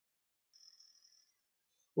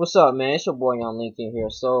What's up, man? It's your boy on LinkedIn here.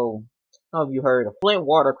 So, I don't know if you heard, a Flint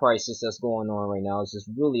water crisis that's going on right now is just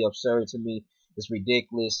really absurd to me. It's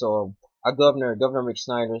ridiculous. So, our Governor Rick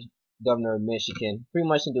Snyder, governor of Michigan, pretty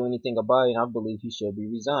much didn't do anything about it, and I believe he should be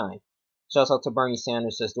resigned. Shouts out to Bernie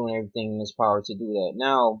Sanders that's doing everything in his power to do that.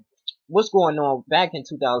 Now, what's going on? Back in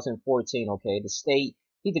 2014, okay,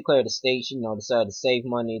 he declared the state, decided to save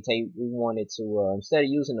money. We wanted to,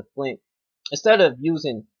 instead of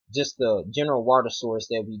using just the general water source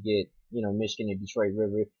that we get, Michigan and Detroit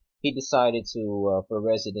River, he decided for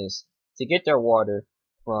residents to get their water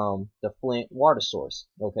from the Flint water source,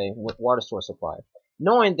 okay, with water source supply,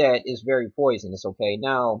 knowing that it's very poisonous, okay.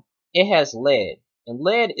 Now, it has lead, and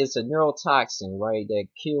lead is a neurotoxin, right, that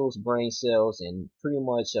kills brain cells and pretty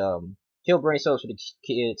much, kill brain cells for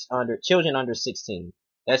the children under 16.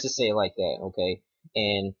 Let's just say it like that, okay.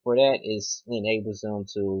 And for that,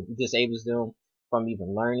 disables them from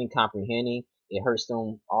even learning, comprehending. It hurts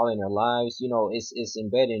them all in their lives. It's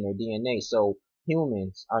embedded in their DNA. So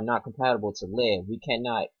humans are not compatible to lead. We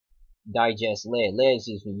cannot digest lead. Lead is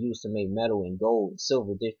just used to make metal and gold, and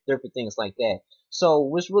silver, different things like that. So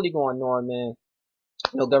what's really going on, man?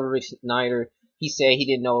 Governor Rick Snyder, he said he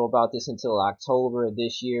didn't know about this until October of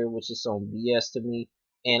this year, which is some BS to me.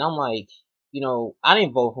 And I'm like, I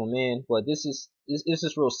didn't vote for him in, but this is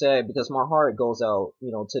real sad because my heart goes out,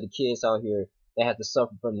 to the kids out here that have to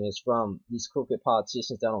suffer from these crooked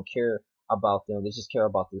politicians that don't care about them. They just care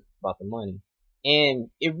about the money. And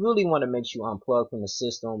it really makes you unplug from the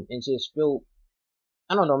system and just feel,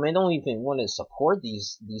 I don't know, man, don't even want to support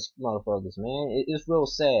these motherfuckers, man. It's real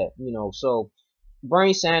sad, So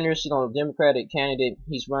Bernie Sanders, Democratic candidate,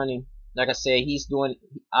 he's running. Like I said,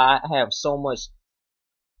 I have so much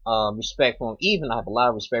respect for him. Even I have a lot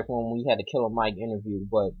of respect for him when he had the Killer Mike interview.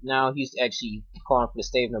 But now he's actually calling for the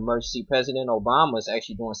state of emergency. President Obama is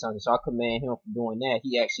actually doing something, so I commend him for doing that.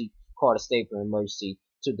 He actually called a state of emergency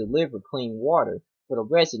to deliver clean water for the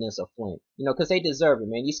residents of Flint. Because they deserve it,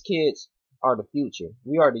 man. These kids are the future.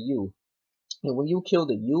 We are the youth. And when you kill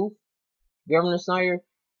the youth, Governor Snyder,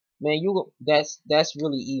 man, that's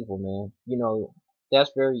really evil, man.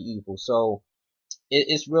 That's very evil. So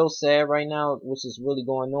it's real sad right now, which is really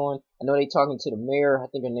going on. I know they talking to the mayor. I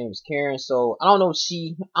think her name is Karen. So I don't know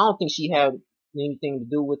I don't think she had anything to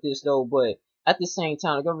do with this though. But at the same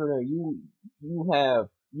time, the governor,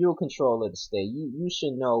 you're control of the state. You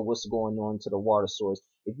should know what's going on to the water source.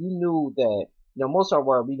 If you knew that, most of our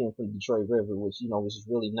water we get from the Detroit River, which is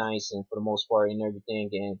really nice and for the most part and everything.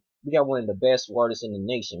 And we got one of the best waters in the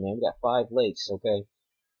nation, man. We got 5 lakes, okay.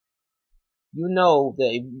 You know that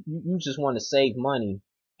if you just want to save money,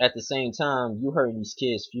 at the same time you hurting these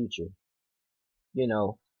kids' future.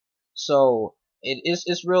 So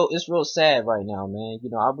it's real sad right now, man.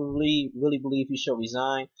 I really believe he should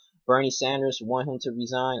resign. Bernie Sanders want him to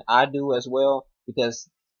resign. I do as well, because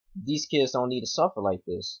these kids don't need to suffer like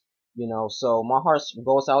this. So my heart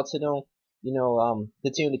goes out to them.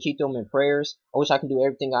 Continue to keep them in prayers. I wish I can do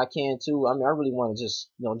everything I can too. I mean, I really want to just,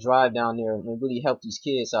 drive down there and really help these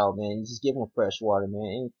kids out, man. And just give them fresh water,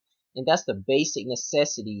 man. And that's the basic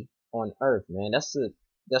necessity on earth, man. That's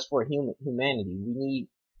for humanity. We need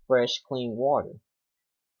fresh, clean water.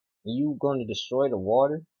 And you going to destroy the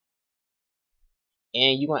water?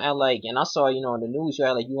 And you going to act like, and I saw, in the news, you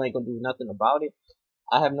act like you ain't going to do nothing about it.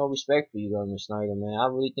 I have no respect for you, Governor Snyder, man. I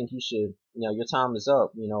really think you should, your time is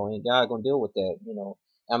up, and God gonna deal with that,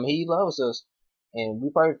 I mean, he loves us, and we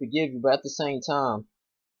probably forgive you, but at the same time,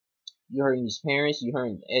 you're hurting these parents, you're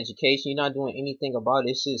hurting education, you're not doing anything about it.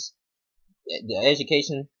 It's just, the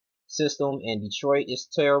education system in Detroit is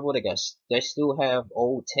terrible. They still have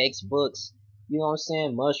old textbooks, you know what I'm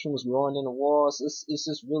saying, mushrooms growing in the walls. It's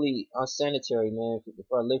just really unsanitary, man,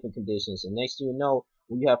 for our living conditions. And next thing you know,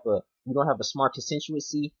 we don't have a smart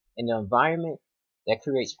constituency in the environment, that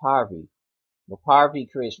creates poverty. Poverty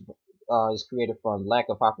is created from lack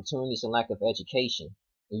of opportunities and lack of education.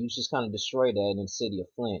 And you just kind of destroy that in the city of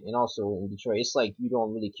Flint and also in Detroit. It's like you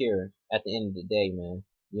don't really care at the end of the day, man.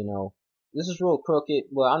 This is real crooked.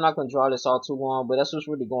 Well, I'm not going to draw this all too long, but that's what's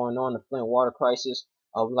really going on, the Flint water crisis.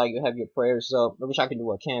 I would like to have your prayers up. I wish I could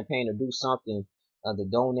do a campaign or do something to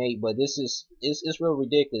donate, but it's real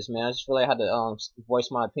ridiculous, man. I just feel like I had to voice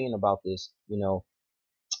my opinion about this,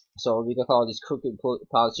 So we can call these crooked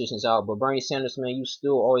politicians out, but Bernie Sanders, man, you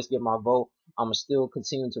still always get my vote. I'ma still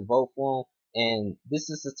continue to vote for him, and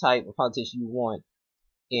this is the type of politician you want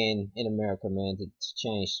in America, man, to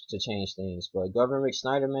change things. But Governor Rick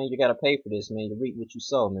Snyder, man, you gotta pay for this, man. You reap what you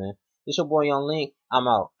sow, man. It's your boy on Link. I'm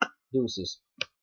out. Deuces.